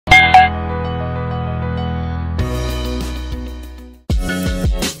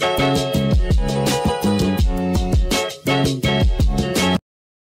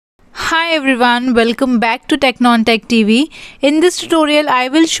Hi everyone, welcome back to TechNonTech TV. In this tutorial, I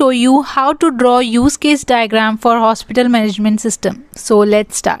will show you how to draw use case diagram for hospital management system. So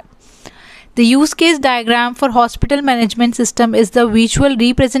let's start. The use case diagram for hospital management system is the visual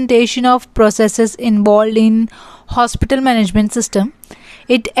representation of processes involved in hospital management system.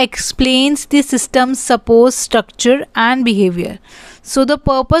 It explains the system's supposed structure and behavior. So the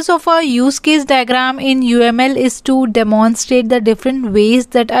purpose of a use case diagram in UML is to demonstrate the different ways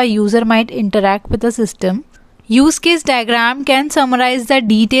that a user might interact with the system. Use case diagram can summarize the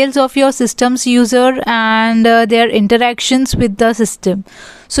details of your system's user and their interactions with the system.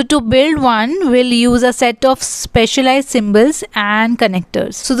 So to build one, we'll use a set of specialized symbols and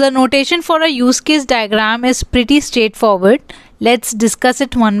connectors. So the notation for a use case diagram is pretty straightforward. Let's discuss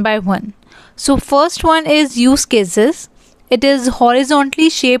it one by one. So first one is use cases. It is horizontally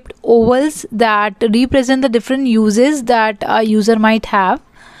shaped ovals that represent the different uses that a user might have.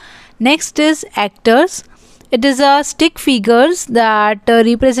 Next is actors. It is a stick figures that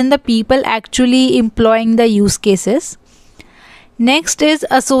represent the people actually employing the use cases. Next is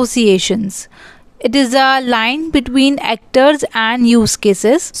associations. It is a line between actors and use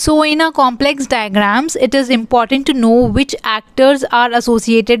cases. So in a complex diagrams, it is important to know which actors are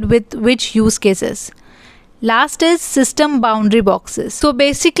associated with which use cases. Last is system boundary boxes. So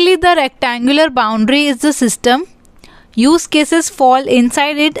basically the rectangular boundary is the system. Use cases fall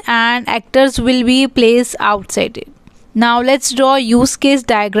inside it and actors will be placed outside it. Now let's draw use case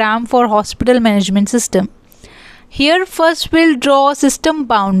diagram for hospital management system. Here first we'll draw system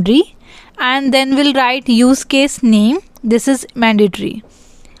boundary and then we'll write use case name. This is mandatory.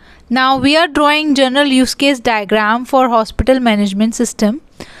 Now we are drawing general use case diagram for hospital management system.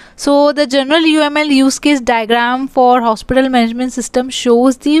 So the general UML use case diagram for hospital management system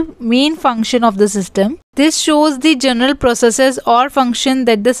shows the main function of the system. This shows the general processes or function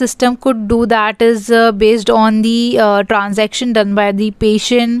that the system could do, that is based on the transaction done by the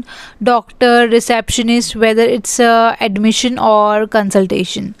patient, doctor, receptionist, whether it's admission or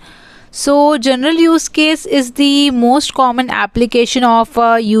consultation. So general use case is the most common application of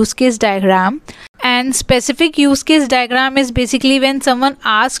a use case diagram, and specific use case diagram is basically when someone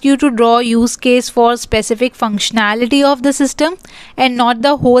asks you to draw use case for specific functionality of the system and not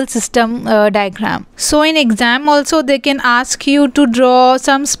the whole system diagram. So in exam also they can ask you to draw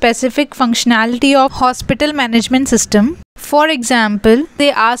some specific functionality of hospital management system. For example,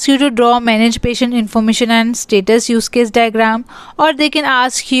 they ask you to draw manage patient information and status use case diagram, or they can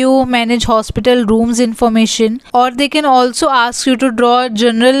ask you manage hospital rooms information, or they can also ask you to draw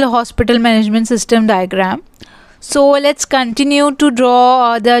general hospital management system diagram. So let's continue to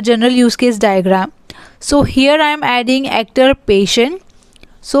draw the general use case diagram. So here I am adding actor patient.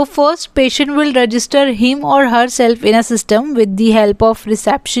 So first patient will register him or herself in a system with the help of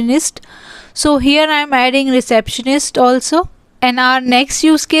receptionist. So here I am adding receptionist also. And our next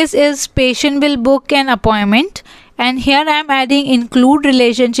use case is patient will book an appointment. And here I am adding include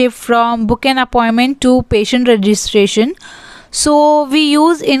relationship from book an appointment to patient registration. So we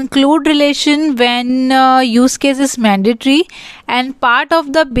use include relation when use case is mandatory and part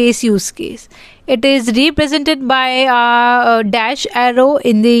of the base use case. It is represented by a dash arrow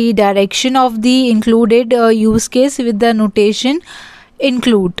in the direction of the included use case with the notation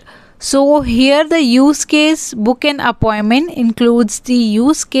include. So here the use case book an appointment includes the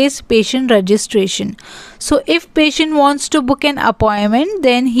use case patient registration. So if patient wants to book an appointment,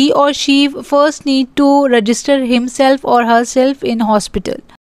 then he or she first need to register himself or herself in hospital.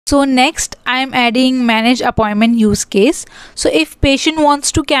 So next I am adding manage appointment use case. So if patient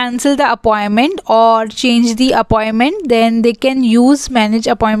wants to cancel the appointment or change the appointment, then they can use manage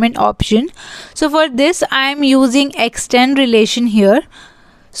appointment option. So for this I am using extend relation here.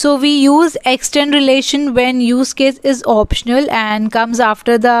 So we use extend relation when use case is optional and comes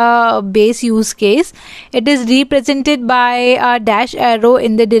after the base use case. It is represented by a dash arrow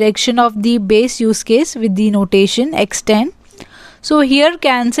in the direction of the base use case with the notation extend. So here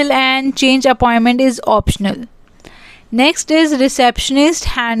cancel and change appointment is optional. Next is receptionist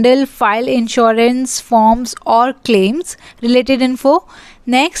handle file insurance forms or claims related info.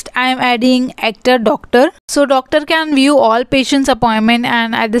 Next I am adding actor doctor. So doctor can view all patients appointment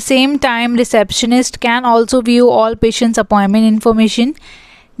and at the same time receptionist can also view all patients appointment information.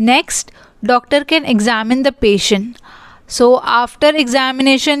 Next doctor can examine the patient. So after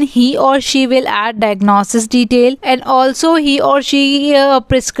examination, he or she will add diagnosis detail, and also he or she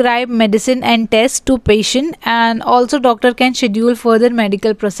prescribe medicine and test to patient, and also doctor can schedule further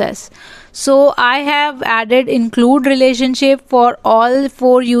medical process. So I have added include relationship for all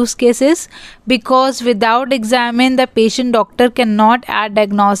 4 use cases, because without examine the patient, doctor cannot add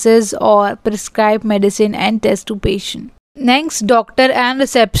diagnosis or prescribe medicine and test to patient. Next, doctor and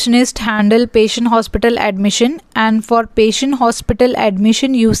receptionist handle patient hospital admission, and for patient hospital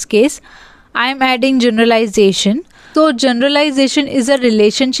admission use case, I am adding generalization. So generalization is a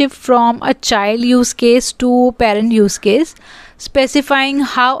relationship from a child use case to parent use case, specifying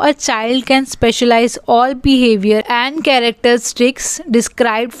how a child can specialize all behavior and characteristics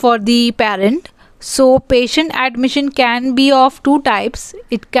described for the parent. So patient admission can be of 2 types.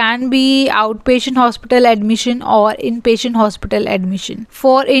 It can be outpatient hospital admission or inpatient hospital admission.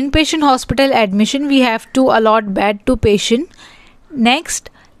 For inpatient hospital admission, we have to allot bed to patient. Next,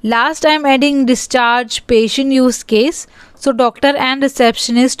 last I am adding discharge patient use case. So doctor and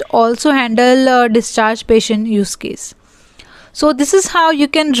receptionist also handle discharge patient use case. So this is how you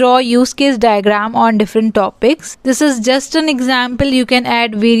can draw use case diagram on different topics. This is just an example. You can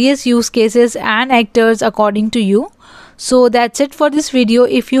add various use cases and actors according to you. So that's it for this video.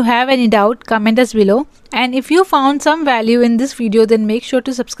 If you have any doubt, comment us below. And if you found some value in this video, then make sure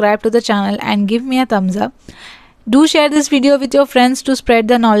to subscribe to the channel and give me a thumbs up. Do share this video with your friends to spread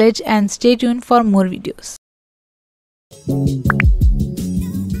the knowledge, and stay tuned for more videos.